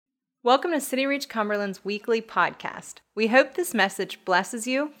Welcome to City Reach Cumberland's weekly podcast. We hope this message blesses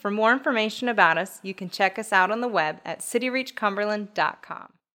you. For more information about us, you can check us out on the web at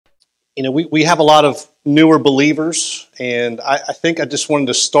cityreachcumberland.com. You know, we have a lot of newer believers, and I think I just wanted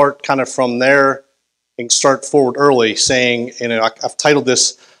to start kind of from there and start forward early saying, you know, I've titled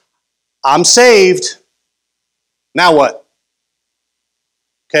this, I'm saved, now what?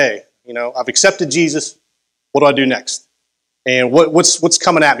 Okay, you know, I've accepted Jesus, what do I do next? And what's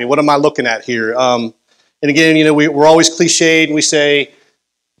coming at me? What am I looking at here? And again, you know, we're always cliched and we say,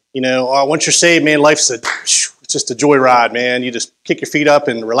 you know, oh, once you're saved, man, life's it's just a joyride, man. You just kick your feet up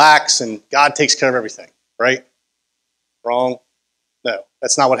and relax, and God takes care of everything, right? Wrong? No,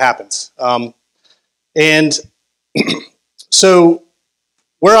 that's not what happens. And so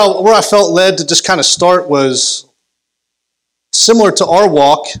where I felt led to just kind of start was similar to our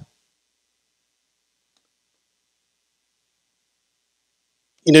walk.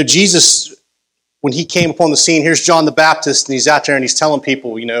 You know, Jesus, when he came upon the scene, here's John the Baptist, and he's out there and he's telling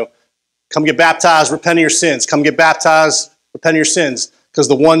people, you know, come get baptized, repent of your sins. Come get baptized, repent of your sins, because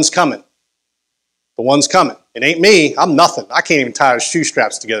the one's coming. The one's coming. It ain't me. I'm nothing. I can't even tie his shoe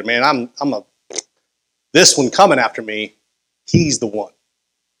straps together, man. This one coming after me, he's the one.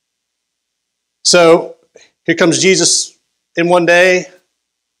 So here comes Jesus in one day.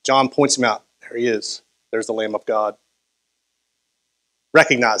 John points him out. There he is. There's the Lamb of God.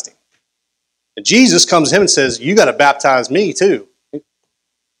 Recognized him. And Jesus comes to him and says, you got to baptize me too.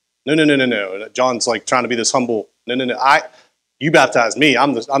 No. John's like trying to be this humble. No. You baptize me.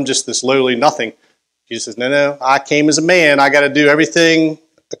 I'm just this lowly nothing. Jesus says, no. I came as a man. I got to do everything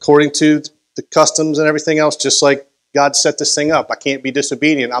according to the customs and everything else, just like God set this thing up. I can't be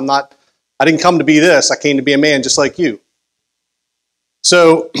disobedient. I didn't come to be this. I came to be a man just like you.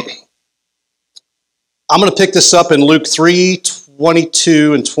 So I'm going to pick this up in Luke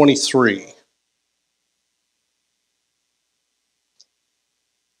 3:22 and 23.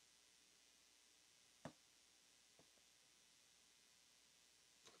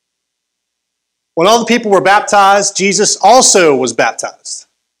 When all the people were baptized, Jesus also was baptized.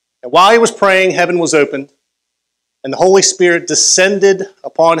 And while he was praying, heaven was opened, and the Holy Spirit descended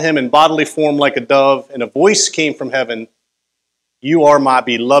upon him in bodily form like a dove, and a voice came from heaven, you are my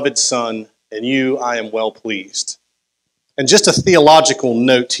beloved Son, and you I am well pleased. And just a theological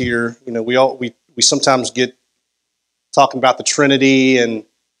note here, you know, we sometimes get talking about the Trinity, and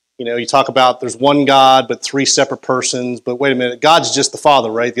you know, you talk about there's one God but three separate persons. But wait a minute, God's just the Father,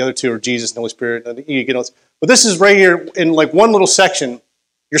 right? The other two are Jesus and the Holy Spirit. But this is right here in like one little section.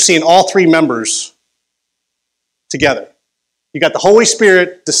 You're seeing all three members together. You got the Holy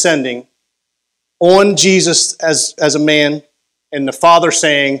Spirit descending on Jesus as a man, and the Father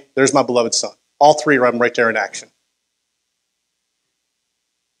saying, "There's my beloved Son." All three are right there in action.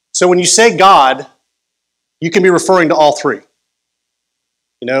 So when you say God, you can be referring to all three.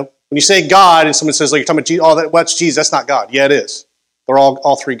 You know, when you say God and someone says, like, you're talking about Jesus, oh, that's Jesus, that's not God. Yeah, it is. They're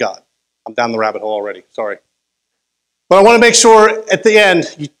all three God. I'm down the rabbit hole already. Sorry. But I want to make sure at the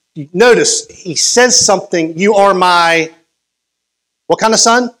end, you notice he says something, you are my, what kind of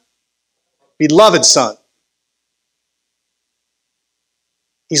son? Beloved Son.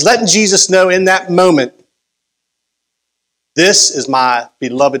 He's letting Jesus know in that moment, this is my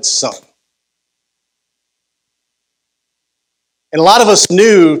beloved Son. And a lot of us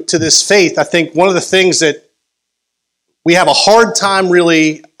new to this faith, I think one of the things that we have a hard time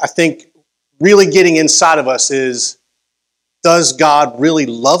really getting inside of us is, does God really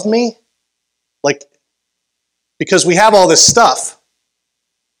love me? Like, because we have all this stuff.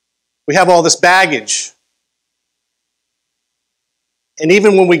 We have all this baggage. And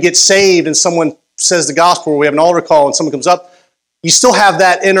even when we get saved and someone says the gospel, or we have an altar call and someone comes up, you still have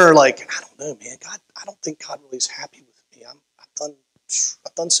that inner, like, I don't know, man, God, I don't think God really is happy with me.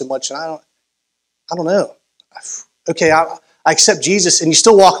 I've done so much, and I don't know. Okay, I accept Jesus, and you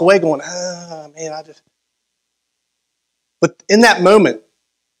still walk away going, man, But in that moment,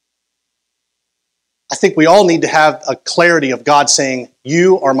 I think we all need to have a clarity of God saying,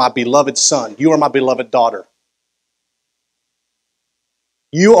 you are my beloved son. You are my beloved daughter.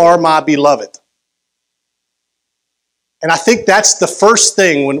 You are my beloved. And I think that's the first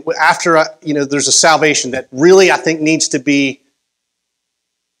thing after there's a salvation that really I think needs to be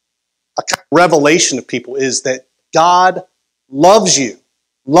a kind of revelation of people, is that God loves you.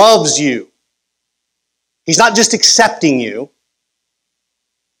 Loves you. He's not just accepting you.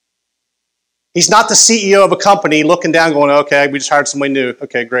 He's not the CEO of a company looking down going, okay, we just hired somebody new.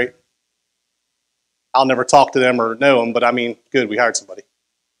 Okay, great. I'll never talk to them or know them, but I mean, good, we hired somebody.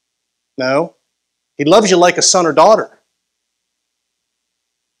 No. He loves you like a son or daughter.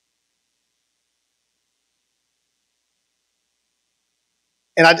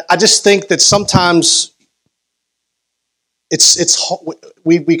 And I just think that sometimes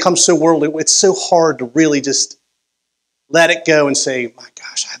we become so worldly. It's so hard to really just let it go and say, my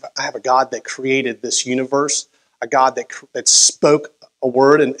gosh, I have a God that created this universe, a God that spoke a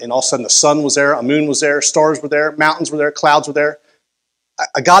word, and all of a sudden the sun was there, a moon was there, stars were there, mountains were there, clouds were there.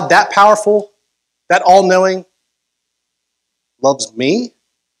 A God that powerful, that all-knowing, loves me?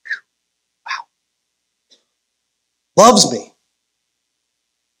 Wow. Loves me.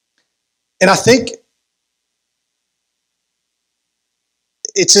 And I think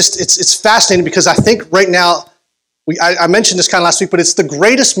it's fascinating because I think right now, I mentioned this kind of last week, but it's the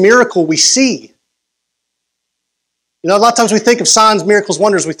greatest miracle we see. You know, a lot of times we think of signs, miracles,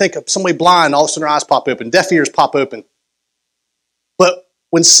 wonders, we think of somebody blind, all of a sudden their eyes pop open, deaf ears pop open. But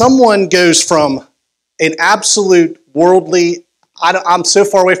when someone goes from an absolute worldly, I'm so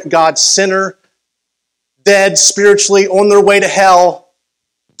far away from God, sinner, dead spiritually, on their way to hell,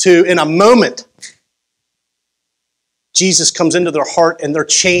 to in a moment, Jesus comes into their heart and they're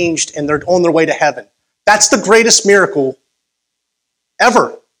changed and they're on their way to heaven. That's the greatest miracle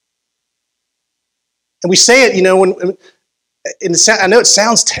ever. And we say it, you know, I know it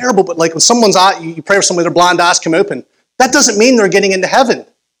sounds terrible, but like when someone's eye, you pray for somebody, their blind eyes come open, that doesn't mean they're getting into heaven.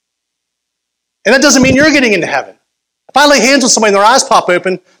 And that doesn't mean you're getting into heaven. If I lay hands on somebody and their eyes pop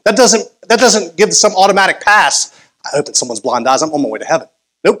open, that doesn't give some automatic pass. I opened someone's blind eyes, I'm on my way to heaven.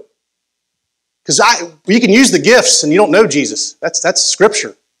 Nope. Because you can use the gifts and you don't know Jesus. That's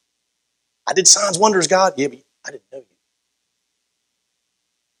scripture. I did signs, wonders, God. Yeah, but I didn't know you.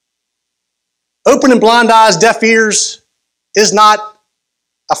 Opening blind eyes, deaf ears is not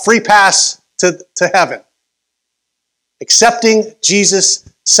a free pass to heaven. Accepting Jesus'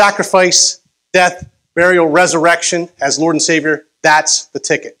 sacrifice, death, burial, resurrection as Lord and Savior, that's the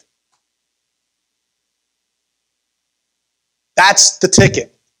ticket. That's the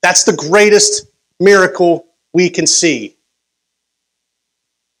ticket. That's the greatest miracle we can see.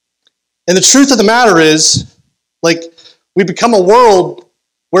 And the truth of the matter is, like, we become a world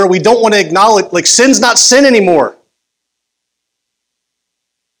where we don't want to acknowledge, like, sin's not sin anymore.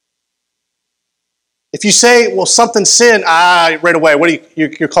 If you say, well, something's sin, right away, what are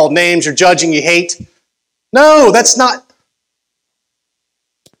you're called names, you're judging, you hate. No, that's not.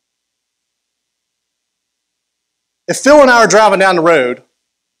 If Phil and I are driving down the road,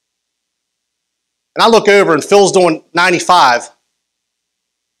 and I look over and Phil's doing 95,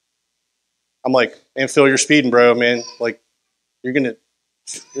 I'm like, man, Phil, you're speeding, bro, man. Like, you're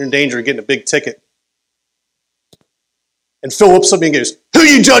in danger of getting a big ticket. And Phil whoops up me and goes, who are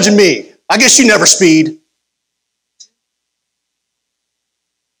you judging me? I guess you never speed.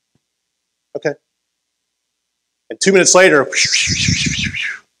 Okay. And 2 minutes later,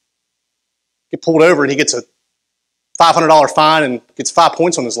 get pulled over and he gets a $500 fine and gets 5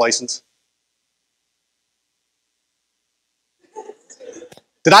 points on his license.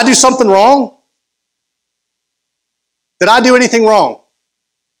 Did I do something wrong? Did I do anything wrong?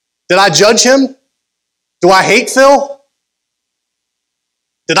 Did I judge him? Do I hate Phil?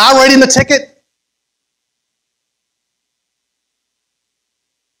 Did I write him a ticket?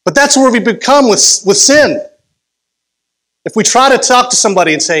 But that's where we become with sin. If we try to talk to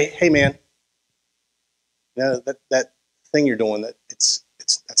somebody and say, hey man, that thing you're doing, that's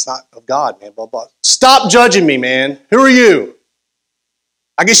not of God, man, blah, blah. Stop judging me, man. Who are you?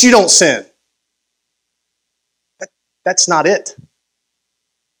 I guess you don't sin. That's not it.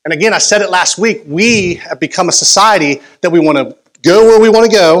 And again, I said it last week, we have become a society that we want to go where we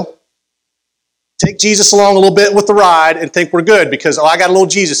want to go, take Jesus along a little bit with the ride, and think we're good because, I got a little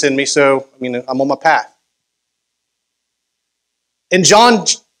Jesus in me, so, I'm on my path. In John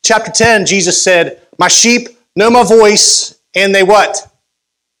chapter 10, Jesus said, my sheep know my voice, and they what?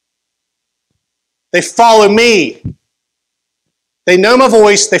 They follow me. They know my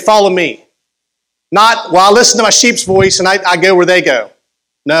voice, they follow me. Not, I listen to my sheep's voice and I go where they go.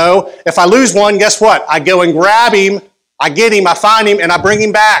 No, if I lose one, guess what? I go and grab him, I get him, I find him, and I bring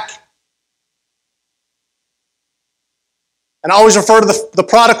him back. And I always refer to the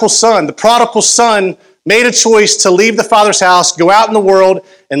prodigal son. The prodigal son made a choice to leave the father's house, go out in the world,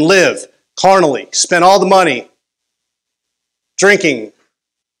 and live carnally, spend all the money, drinking,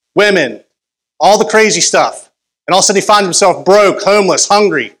 women, all the crazy stuff. And all of a sudden he finds himself broke, homeless,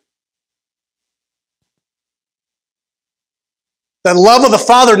 hungry. The love of the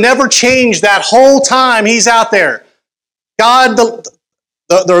Father never changed that whole time he's out there. God, in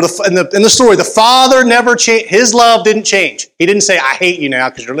the story, the Father never changed. His love didn't change. He didn't say, I hate you now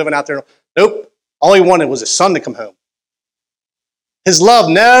because you're living out there. Nope. All he wanted was his son to come home. His love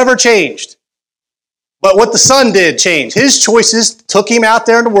never changed. But what the Son did changed. His choices took him out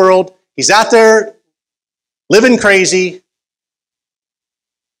there in the world. He's out there living crazy.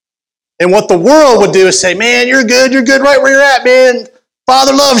 And what the world would do is say, man, you're good right where you're at, man.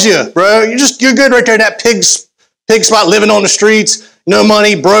 Father loves you, bro. You're good right there in that pig spot, living on the streets, no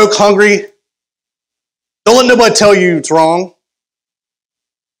money, broke, hungry. Don't let nobody tell you it's wrong.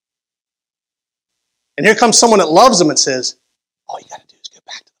 And here comes someone that loves them and says, all you got to do is go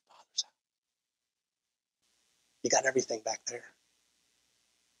back to the Father's house. You got everything back there.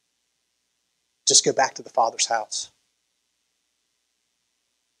 Just go back to the Father's house.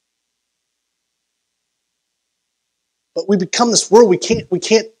 But we become this world we can't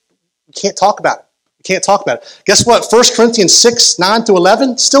talk about it. We can't talk about it. Guess what? 1 Corinthians 6, 9 to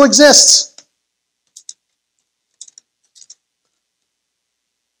 11 still exists.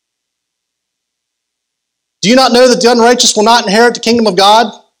 Do you not know that the unrighteous will not inherit the kingdom of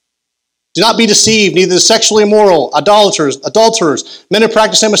God? Do not be deceived, neither the sexually immoral, adulterers, men who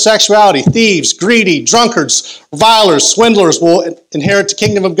practice homosexuality, thieves, greedy, drunkards, revilers, swindlers will inherit the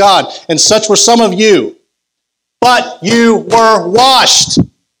kingdom of God. And such were some of you. But you were washed.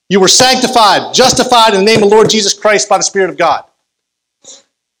 You were sanctified, justified in the name of the Lord Jesus Christ by the Spirit of God.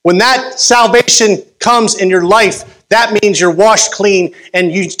 When that salvation comes in your life, that means you're washed clean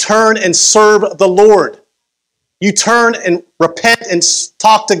and you turn and serve the Lord. You turn and repent and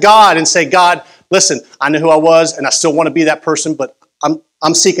talk to God and say, God, listen, I know who I was and I still want to be that person, but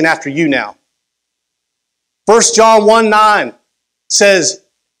I'm seeking after you now. 1 John 1:9 says,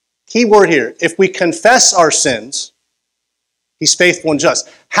 key word here, if we confess our sins, he's faithful and just.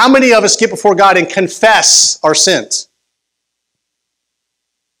 How many of us get before God and confess our sins?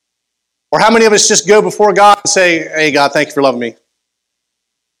 Or how many of us just go before God and say, hey, God, thank you for loving me.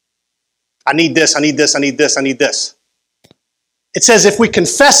 I need this, I need this, I need this, I need this. It says if we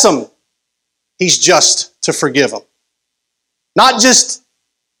confess them, he's just to forgive them. Not just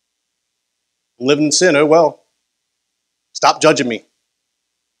living in sin, oh well, stop judging me.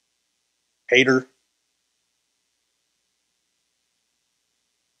 Hater.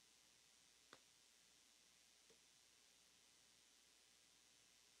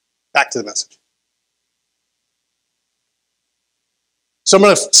 Back to the message. So I'm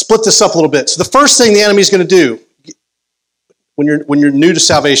going to split this up a little bit. So the first thing the enemy is going to do when you're new to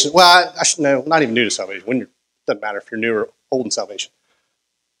salvation, well, I should know, not even new to salvation. Doesn't matter if you're new or old in salvation.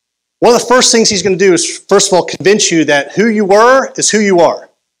 One of the first things he's going to do is, first of all, convince you that who you were is who you are.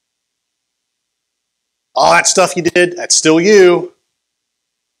 All that stuff you did, that's still you.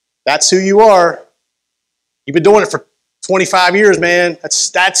 That's who you are. You've been doing it for 25 years, man.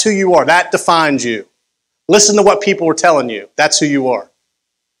 That's who you are. That defines you. Listen to what people were telling you. That's who you are.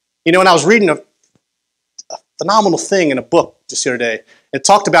 You know, when I was reading a phenomenal thing in a book just the other day, it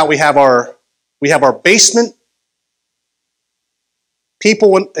talked about we have our basement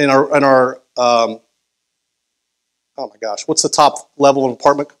people in our oh my gosh, what's the top level of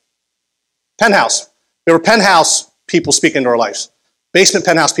apartment? Penthouse. There were penthouse people speaking into our lives. Basement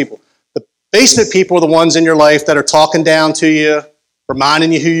penthouse people. The basement people are the ones in your life that are talking down to you,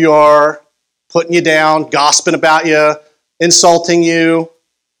 reminding you who you are, putting you down, gossiping about you, insulting you.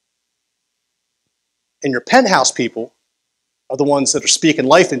 And your penthouse people are the ones that are speaking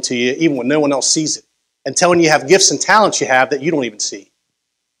life into you even when no one else sees it. And telling you have gifts and talents you have that you don't even see.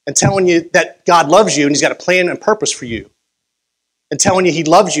 And telling you that God loves you and he's got a plan and purpose for you. And telling you he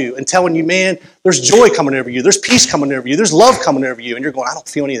loves you. And telling you, man, there's joy coming over you. There's peace coming over you. There's love coming over you. And you're going, I don't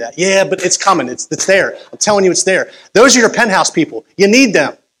feel any of that. Yeah, but it's coming. It's there. I'm telling you it's there. Those are your penthouse people. You need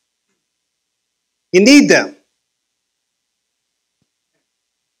them. You need them.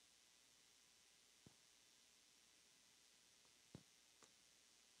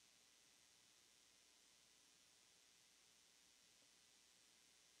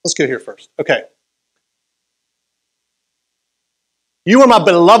 Let's go here first. Okay. You are my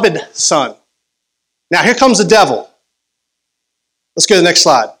beloved son. Now here comes the devil. Let's go to the next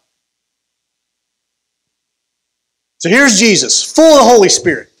slide. So here's Jesus, full of the Holy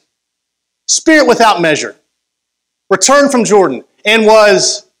Spirit. Spirit without measure. Returned from Jordan and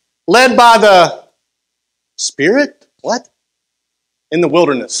was led by the Spirit? What? In the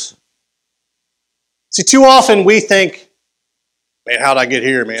wilderness. See, too often we think, man, how'd I get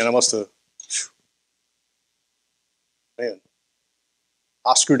here, man? I must have, man,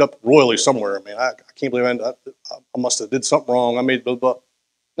 I screwed up royally somewhere, man. I can't believe I must have did something wrong. I made blah, blah.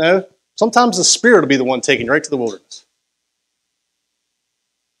 No, sometimes the Spirit will be the one taking you right to the wilderness.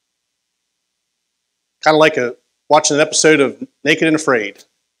 Kind of like watching an episode of Naked and Afraid.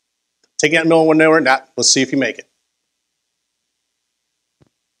 Taking out no one nowhere, let's see if you make it.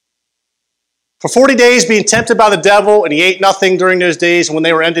 For 40 days being tempted by the devil, and he ate nothing during those days, and when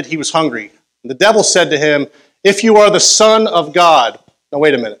they were ended, he was hungry. And the devil said to him, if you are the Son of God. Now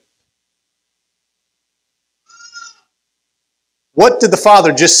wait a minute. What did the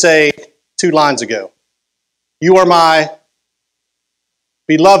Father just say 2 lines ago? You are my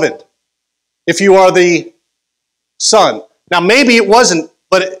beloved. If you are the Son. Now maybe it wasn't,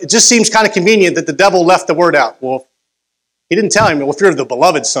 but it just seems kind of convenient that the devil left the word out. Well, he didn't tell him, well, if you're the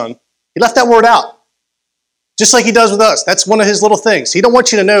beloved Son. He left that word out. Just like he does with us. That's one of his little things. He don't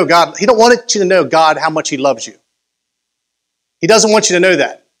want you to know God. He don't want you to know God how much he loves you. He doesn't want you to know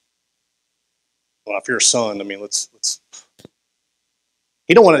that. Well, if you're a son, I mean, let's.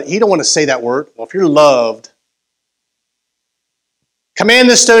 He don't want to say that word. Well, if you're loved, command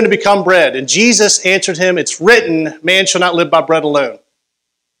this stone to become bread. And Jesus answered him, it's written, man shall not live by bread alone.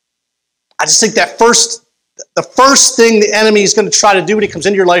 I just think that the first thing the enemy is going to try to do when he comes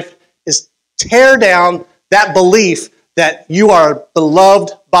into your life is tear down that belief that you are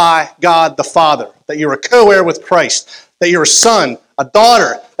beloved by God the Father, that you're a co-heir with Christ, that you're a son, a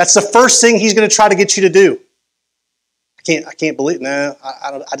daughter. That's the first thing he's going to try to get you to do. I can't believe, no,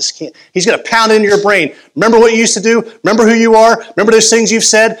 I just can't. He's going to pound it into your brain. Remember what you used to do? Remember who you are? Remember those things you've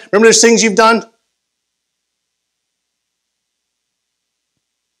said? Remember those things you've done?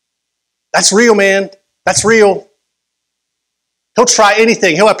 That's real, man. That's real. He'll try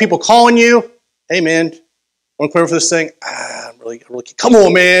anything. He'll have people calling you. Hey, man, want to clear for this thing? I'm really, come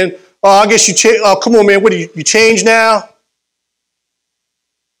on, man. Oh, I guess you changed. Oh, come on, man. What, you changed now?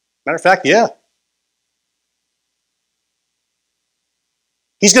 Matter of fact, yeah.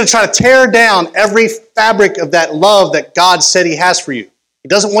 He's going to try to tear down every fabric of that love that God said he has for you. He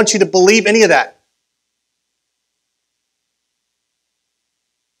doesn't want you to believe any of that.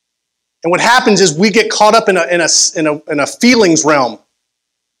 And what happens is we get caught up in a feelings realm.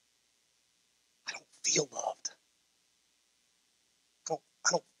 I don't feel loved.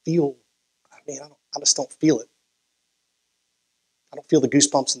 I don't feel. I just don't feel it. I don't feel the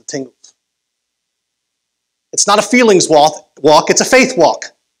goosebumps and the tingles. It's not a feelings walk. It's a faith walk.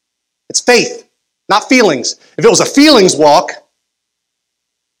 It's faith, not feelings. If it was a feelings walk,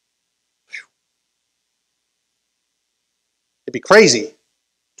 it'd be crazy.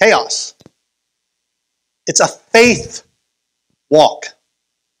 Chaos. It's a faith walk.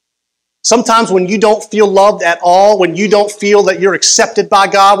 Sometimes when you don't feel loved at all, when you don't feel that you're accepted by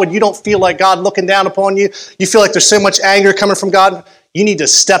God, when you don't feel like God looking down upon you, you feel like there's so much anger coming from God, you need to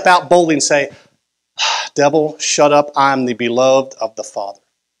step out boldly and say, devil, shut up, I'm the beloved of the Father.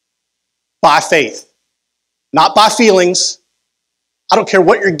 By faith, not by feelings. I don't care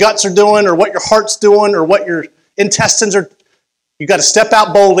what your guts are doing or what your heart's doing or what your intestines are. You've got to step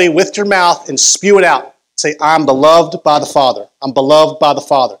out boldly with your mouth and spew it out. Say, I'm beloved by the Father. I'm beloved by the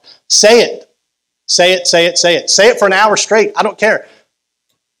Father. Say it. Say it, say it, say it. Say it for an hour straight. I don't care.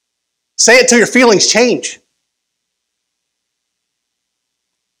 Say it till your feelings change.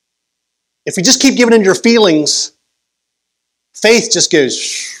 If you just keep giving in to your feelings, faith just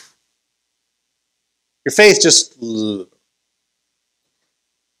goes. Your faith just.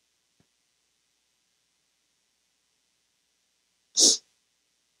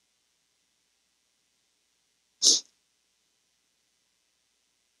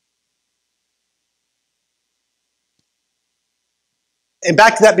 And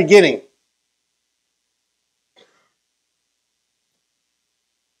back to that beginning.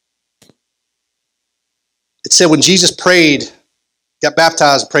 It said when Jesus prayed, got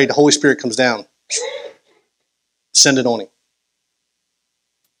baptized and prayed, the Holy Spirit comes down. Descended on him.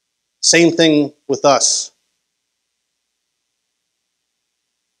 Same thing with us.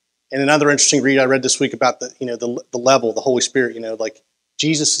 And another interesting read I read this week about the level, the Holy Spirit, like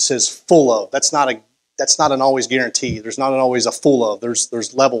Jesus says full of. That's not an always guarantee. There's not always a full of.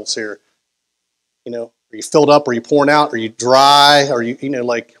 There's levels here. Are you filled up? Are you pouring out? Are you dry? Are you,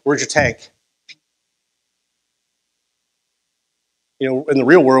 where's your tank? In the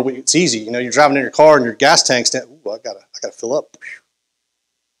real world, it's easy. You're driving in your car and your gas tank's down. Ooh, I gotta fill up.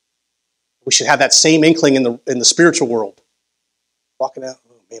 We should have that same inkling in the spiritual world. Walking out,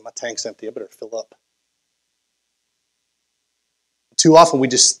 oh man, my tank's empty. I better fill up. Too often we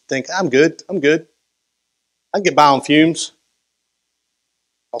just think, I'm good. I can get by on fumes.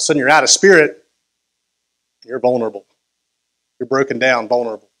 All of a sudden you're out of spirit. And you're vulnerable. You're broken down,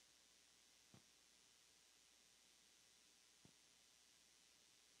 vulnerable.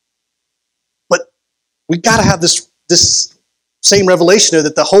 But we got to have this same revelation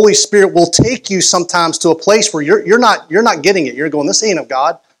that the Holy Spirit will take you sometimes to a place where you're not getting it. You're going, this ain't of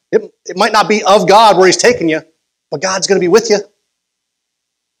God. It might not be of God where He's taking you, but God's going to be with you.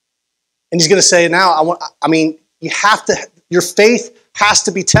 And he's going to say, now, your faith has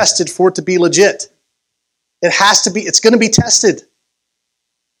to be tested for it to be legit. It's going to be tested.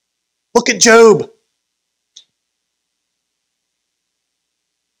 Look at Job.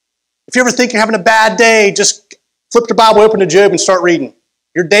 If you ever think you're having a bad day, just flip your Bible open to Job and start reading.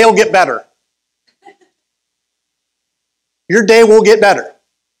 Your day will get better. Your day will get better.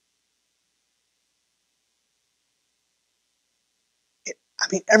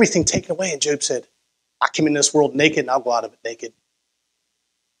 Everything taken away. And Job said, I came into this world naked and I'll go out of it naked.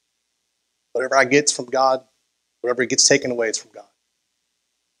 Whatever I get from God, whatever gets taken away, it's from God.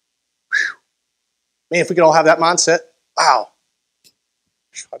 Whew. Man, if we could all have that mindset, wow.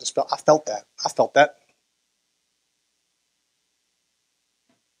 I felt that.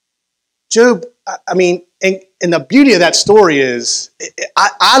 Job, and the beauty of that story is,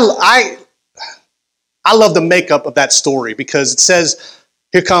 I love the makeup of that story because it says,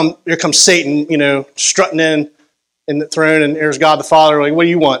 here comes Satan, strutting in the throne, and there's God the Father, like, what do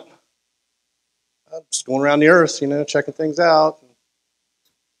you want? I'm just going around the earth, checking things out.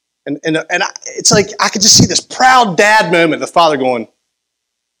 And it's like, I could just see this proud dad moment, the father going,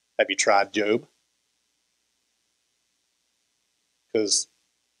 have you tried Job? Because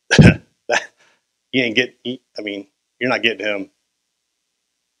you're not getting him.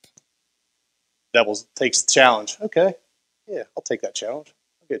 Devil takes the challenge. Okay, yeah, I'll take that challenge.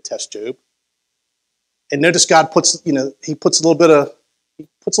 I'll get to test Job. And notice God puts little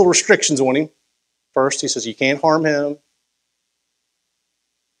restrictions on him. First, he says you can't harm him.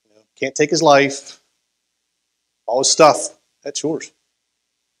 Can't take his life. All his stuff, that's yours.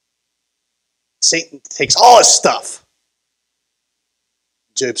 Satan takes all his stuff.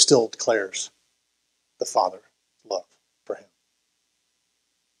 Job still declares the Father's love for him.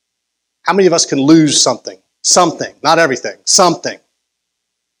 How many of us can lose something? Something, not everything, something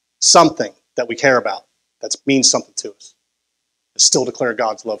that we care about that means something to us, and still declare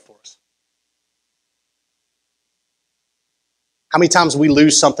God's love for us? How many times we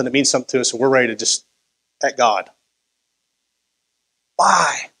lose something that means something to us and we're ready to just at God?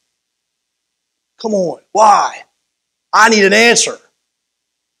 Why? Come on, why? I need an answer.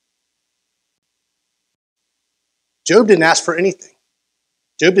 Job didn't ask for anything.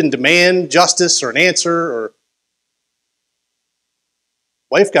 Job didn't demand justice or an answer. Or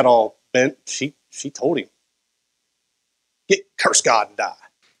wife got all bent. She told him, curse God and die.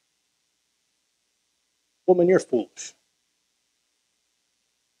 Woman, you're foolish.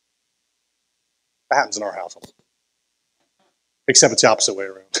 That happens in our household. Except it's the opposite way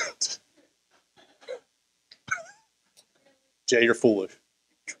around. Jay, you're foolish.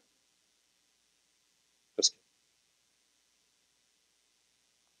 Just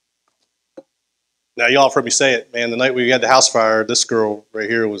kidding. Now, y'all have heard me say it, man. The night we had the house fire, this girl right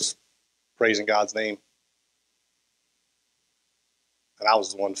here was praising God's name. And I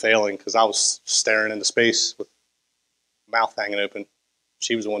was the one failing because I was staring into space with mouth hanging open.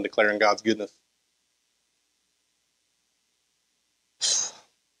 She was the one declaring God's goodness.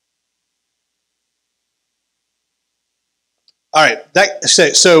 All right,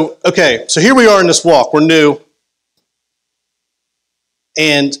 so here we are in this walk. We're new,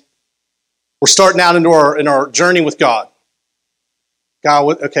 and we're starting out in our journey with God.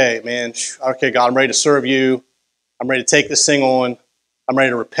 God, okay, God, I'm ready to serve you. I'm ready to take this thing on. I'm ready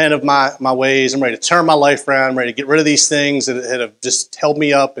to repent of my ways. I'm ready to turn my life around. I'm ready to get rid of these things that have just held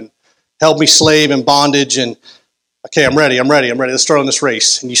me up and held me slave in bondage. And okay, I'm ready. Let's start on this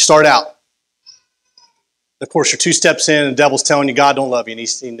race. And you start out. Of course, you're 2 steps in, and the devil's telling you God don't love you,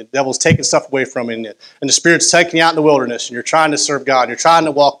 and the devil's taking stuff away from you, and the Spirit's taking you out in the wilderness, and you're trying to serve God, and you're trying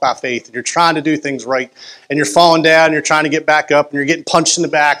to walk by faith, and you're trying to do things right, and you're falling down, and you're trying to get back up, and you're getting punched in the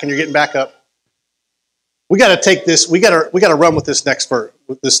back, and you're getting back up. We got to take this. We got to run with this next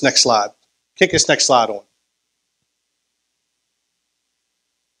slide. Kick this next slide on.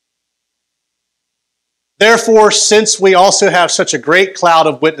 Therefore, since we also have such a great cloud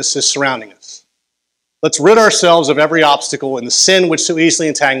of witnesses surrounding us, let's rid ourselves of every obstacle and the sin which so easily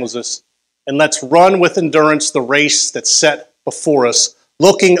entangles us, and let's run with endurance the race that's set before us,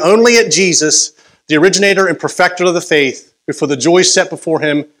 looking only at Jesus, the originator and perfecter of the faith, who for the joy set before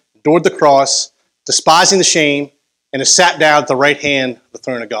him endured the cross, despising the shame, and has sat down at the right hand of the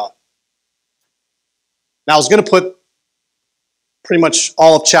throne of God. Now, I was going to put pretty much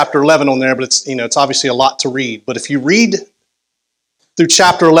all of chapter 11 on there, but it's obviously a lot to read. But if you read through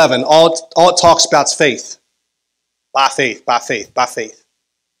chapter 11, all it talks about is faith. By faith, by faith, by faith.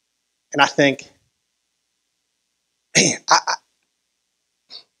 And I think, man,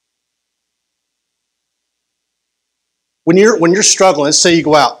 when you're struggling, let's say you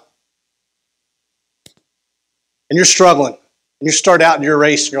go out and you're struggling, and you start out in your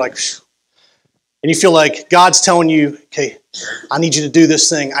race, and you're like, phew, and you feel like God's telling you, okay, I need you to do this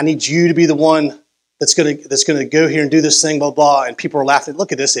thing. I need you to be the one that's gonna go here and do this thing, blah, blah. And people are laughing.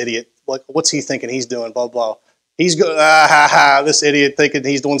 Look at this idiot. Like, what's he thinking he's doing, blah, blah. He's going, this idiot thinking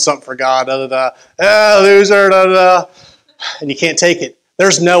he's doing something for God, da, da, da. Oh, loser, da, da, da. And you can't take it.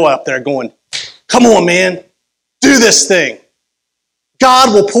 There's Noah up there going, come on, man. Do this thing.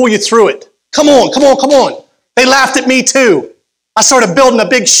 God will pull you through it. Come on, come on, come on. They laughed at me too. I started building a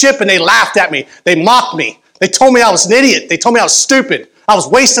big ship and they laughed at me. They mocked me. They told me I was an idiot. They told me I was stupid. I was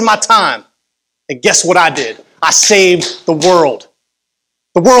wasting my time. And guess what I did? I saved the world.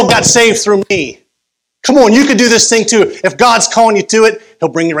 The world got saved through me. Come on, you can do this thing too. If God's calling you to it, he'll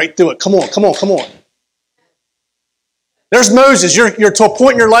bring you right through it. Come on, come on, come on. There's Moses. You're to a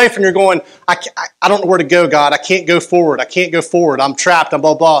point in your life and you're going, I don't know where to go, God. I can't go forward. I can't go forward. I'm trapped. I'm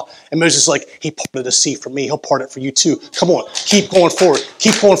blah, blah. And Moses is like, he parted the sea for me. He'll part it for you too. Come on. Keep going forward.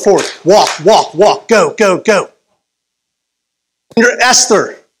 Keep going forward. Walk, walk, walk. Go, go, go. And you're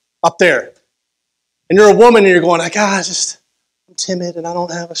Esther up there. And you're a woman and you're going, God, I'm timid and I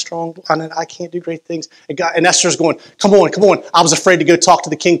don't have a strong, I can't do great things. And Esther's going, come on, come on. I was afraid to go talk to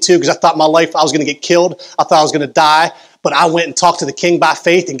the king too because I thought my life, I was going to get killed. I thought I was going to die. But I went and talked to the king by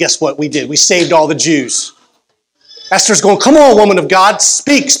faith, and guess what we did? We saved all the Jews. Esther's going, come on, woman of God,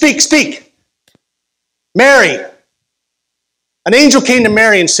 speak, speak, speak. Mary, an angel came to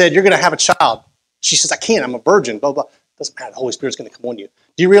Mary and said, you're going to have a child. She says, I can't, I'm a virgin, blah, blah. Doesn't matter, the Holy Spirit's going to come on you.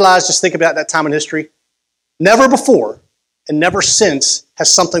 Do you realize, just think about that time in history? Never before and never since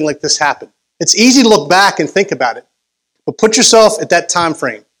has something like this happened. It's easy to look back and think about it, but put yourself at that time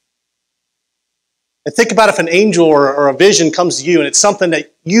frame. And think about if an angel or a vision comes to you and it's something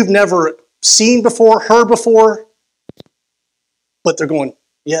that you've never seen before, heard before, but they're going,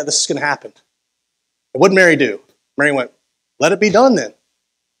 yeah, this is going to happen. And what did Mary do? Mary went, let it be done then.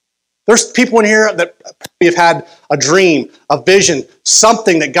 There's people in here that have had a dream, a vision,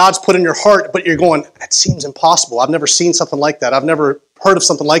 something that God's put in your heart, but you're going, that seems impossible. I've never seen something like that. I've never heard of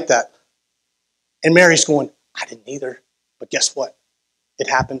something like that. And Mary's going, I didn't either. But guess what? It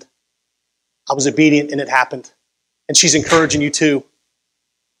happened. I was obedient and it happened. And she's encouraging you too.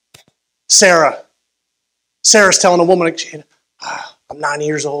 Sarah's telling a woman, I'm 90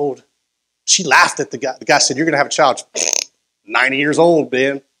 years old. She laughed at the guy. The guy said, you're going to have a child. 90 years old,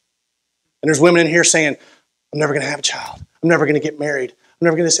 man. And there's women in here saying, I'm never going to have a child. I'm never going to get married. I'm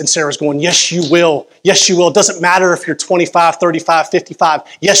never going to. And Sarah's going, yes, you will. Yes, you will. It doesn't matter if you're 25, 35, 55.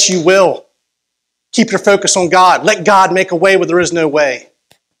 Yes, you will. Keep your focus on God. Let God make a way where there is no way.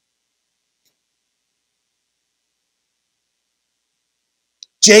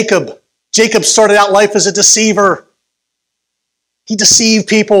 Jacob started out life as a deceiver. He deceived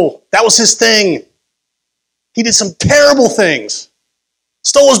people. That was his thing. He did some terrible things.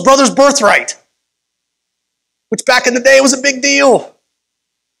 Stole his brother's birthright, which back in the day was a big deal.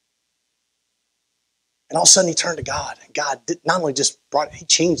 And all of a sudden he turned to God. And God not only just he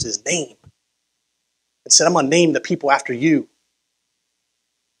changed his name and said, I'm going to name the people after you.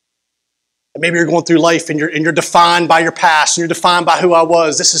 And maybe you're going through life and you're defined by your past, and you're defined by who I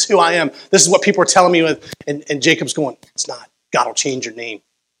was. This is who I am. This is what people are telling me. And Jacob's going, it's not. God will change your name.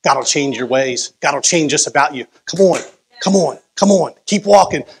 God will change your ways. God will change us about you. Come on, come on, come on. Keep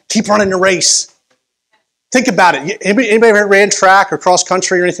walking. Keep running the race. Think about it. Anybody ever ran track or cross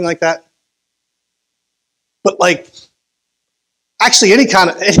country or anything like that? But actually any kind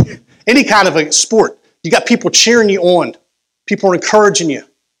of a sport, you got people cheering you on. People are encouraging you.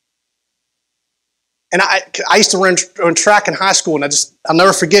 And I used to run track in high school, and I'll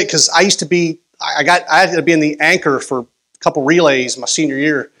never forget because I had to be in the anchor for a couple relays my senior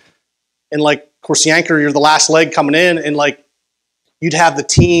year. And of course, the anchor, you're the last leg coming in, and you'd have the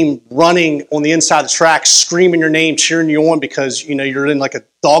team running on the inside of the track, screaming your name, cheering you on because you're in a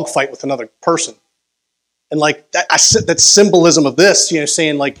dogfight with another person. And that symbolism of this,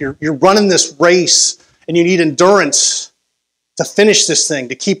 saying you're running this race and you need endurance to finish this thing,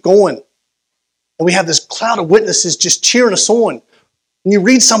 to keep going. And we have this cloud of witnesses just cheering us on. And you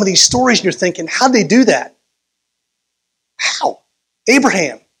read some of these stories and you're thinking, how'd they do that? How?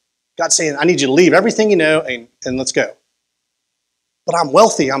 Abraham. God's saying, I need you to leave everything you know and let's go. But I'm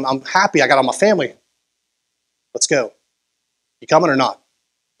wealthy. I'm happy. I got all my family. Let's go. You coming or not?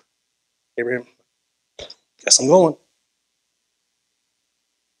 Abraham, guess I'm going.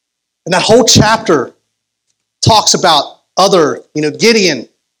 And that whole chapter talks about Gideon.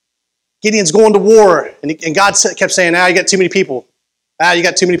 Gideon's going to war, and God kept saying, you got too many people. You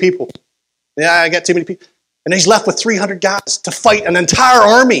got too many people. I got too many people. And he's left with 300 guys to fight an entire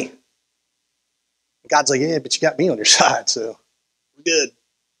army. God's like, yeah, but you got me on your side, so we're good.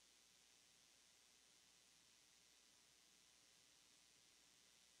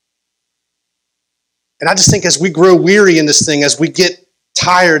 And I just think as we grow weary in this thing, as we get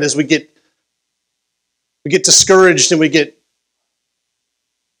tired, as we get discouraged and we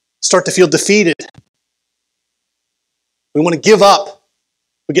start to feel defeated, we want to give up.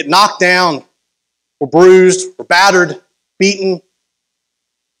 We get knocked down. We're bruised. We're battered, beaten.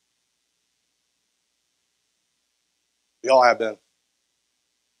 We all have been.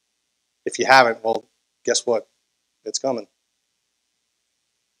 If you haven't, well, guess what? It's coming.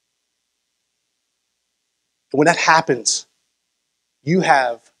 And when that happens, you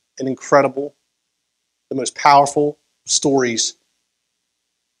have an incredible, the most powerful stories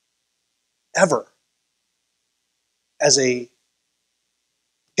ever as a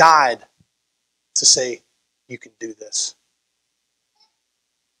guide to say, you can do this.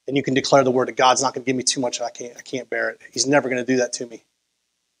 And you can declare the word of God's not going to give me too much. I can't bear it. He's never going to do that to me.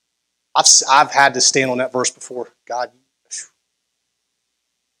 I've had to stand on that verse before. God,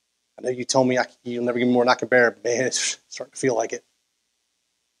 I know you told me you'll never give me more than I can bear. But man, it's starting to feel like it.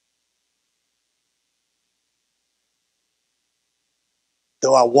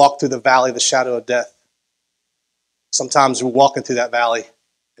 Though I walk through the valley of the shadow of death, sometimes we're walking through that valley,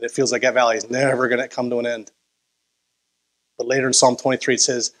 and it feels like that valley is never going to come to an end. But later in Psalm 23, it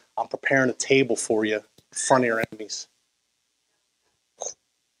says, I'm preparing a table for you in front of your enemies.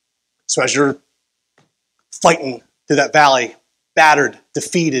 So as you're fighting through that valley, battered,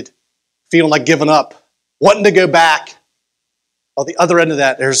 defeated, feeling like giving up, wanting to go back, on the other end of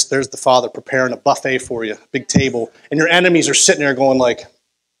that, there's the Father preparing a buffet for you, a big table, and your enemies are sitting there going like, and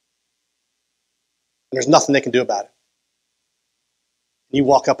there's nothing they can do about it. And you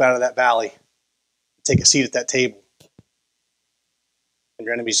walk up out of that valley, take a seat at that table, and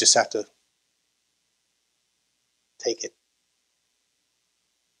your enemies just have to take it.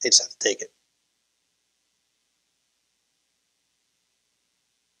 They just have to take it.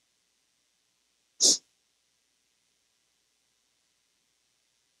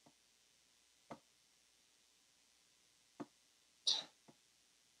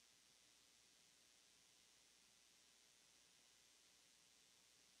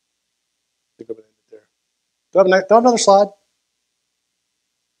 Do I have another slide?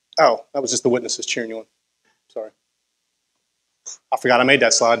 Oh, that was just the witnesses cheering you on. Sorry. I forgot I made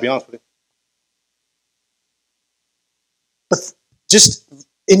that slide, to be honest with you. But just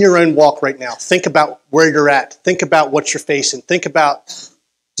in your own walk right now, think about where you're at. Think about what you're facing. Think about,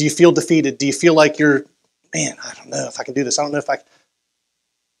 do you feel defeated? Do you feel like you're, man, I don't know if I can do this. I don't know if I can.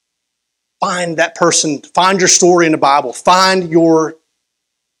 Find that person. Find your story in the Bible. Find your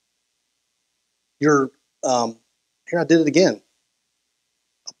here I did it again.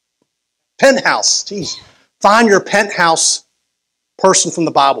 Penthouse. Jeez. Find your penthouse person from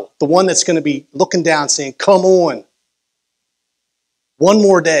the Bible. The one that's going to be looking down saying, come on. One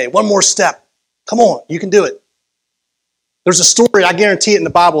more day. One more step. Come on. You can do it. There's a story, I guarantee it, in the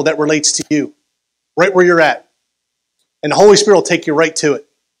Bible that relates to you. Right where you're at. And the Holy Spirit will take you right to it.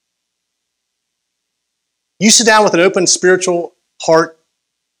 You sit down with an open spiritual heart,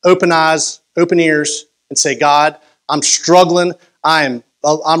 open eyes, open ears, and say, God, I'm struggling. I'm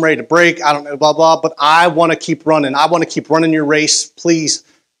ready to break. I don't know, blah, blah, but I want to keep running. I want to keep running your race. Please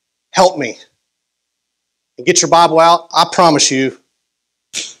help me. And get your Bible out. I promise you,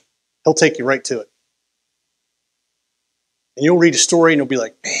 He'll take you right to it. And you'll read a story and you'll be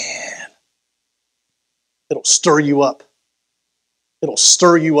like, man, it'll stir you up. It'll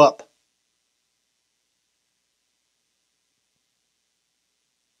stir you up.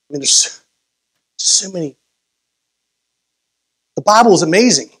 I mean, there's so many. The Bible is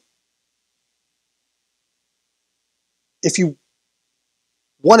amazing. If you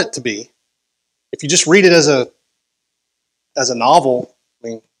want it to be, if you just read it as a novel, I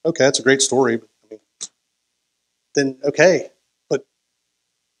mean, okay, that's a great story. But, then okay. But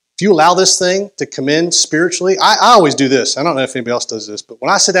if you allow this thing to come in spiritually, I always do this. I don't know if anybody else does this, but when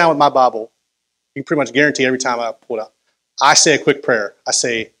I sit down with my Bible, you can pretty much guarantee every time I pull it out, I say a quick prayer. I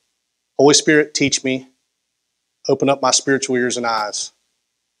say, Holy Spirit, teach me. Open up my spiritual ears and eyes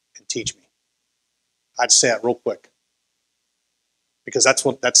and teach me. I just say that real quick. Because that's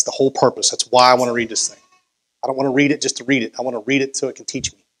the whole purpose. That's why I want to read this thing. I don't want to read it just to read it. I want to read it so it can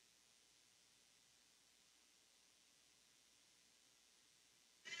teach me.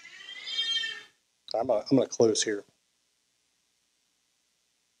 I'm going to close here.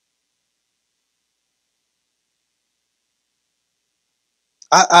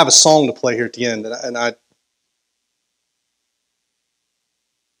 I have a song to play here at the end, and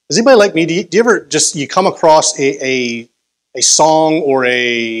Is anybody like me? Do you ever just you come across a song or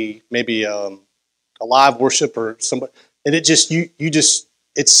maybe a live worship or somebody, and it just you just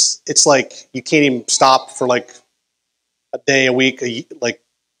it's like you can't even stop for like a day, a week, like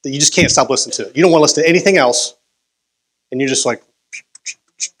you just can't stop listening to it. You don't want to listen to anything else, and you're just like,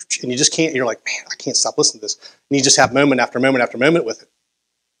 and you just can't. You're like, man, I can't stop listening to this, and you just have moment after moment after moment with it.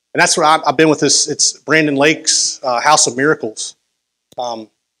 And that's where I've been with this. It's Brandon Lake's House of Miracles.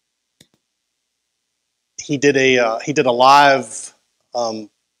 He did a live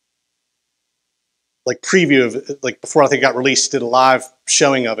like preview of it, like before I think it got released. He did a live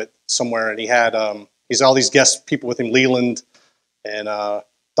showing of it somewhere, and he had he's all these guest people with him, Leland and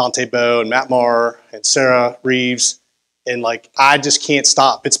Dante Bowe and Matt Maher and Sarah Reeves, and like I just can't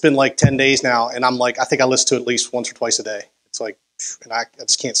stop. It's been like 10 days now, and I'm like I think I listen to it at least once or twice a day. It's like, and I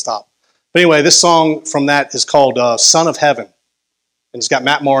just can't stop. But anyway, this song from that is called "Son of Heaven." And it's got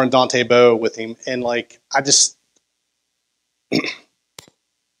Matt Maher and Dante Bowe with him. And like, I just,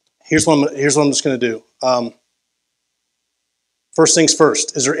 here's what I'm just going to do. First things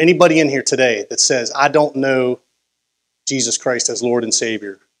first, is there anybody in here today that says, I don't know Jesus Christ as Lord and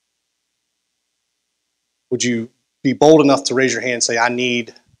Savior? Would you be bold enough to raise your hand and say, I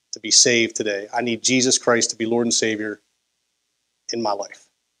need to be saved today. I need Jesus Christ to be Lord and Savior in my life.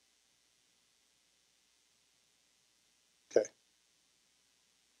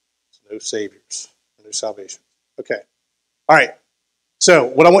 No saviors, no salvation. Okay. All right. So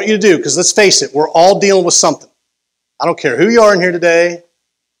what I want you to do, because let's face it, we're all dealing with something. I don't care who you are in here today.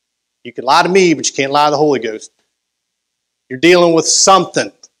 You can lie to me, but you can't lie to the Holy Ghost. You're dealing with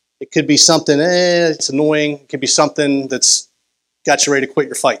something. It could be something, it's annoying. It could be something that's got you ready to quit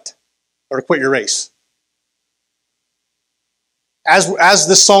your fight or to quit your race. As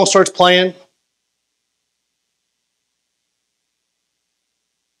this song starts playing,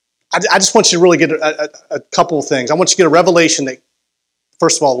 I just want you to really get a couple of things. I want you to get a revelation that,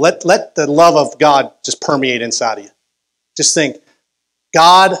 first of all, let the love of God just permeate inside of you. Just think,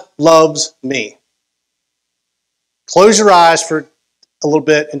 God loves me. Close your eyes for a little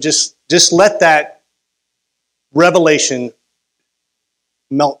bit and just let that revelation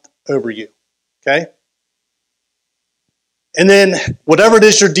melt over you, okay? And then whatever it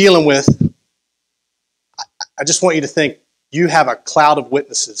is you're dealing with, I just want you to think you have a cloud of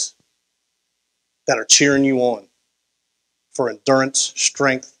witnesses that are cheering you on for endurance,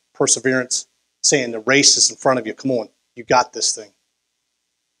 strength, perseverance, saying the race is in front of you. Come on, you got this thing.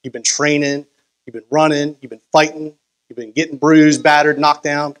 You've been training, you've been running, you've been fighting, you've been getting bruised, battered, knocked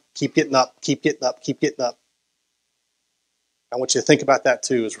down. Keep getting up, keep getting up, keep getting up. I want you to think about that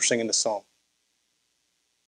too as we're singing this song.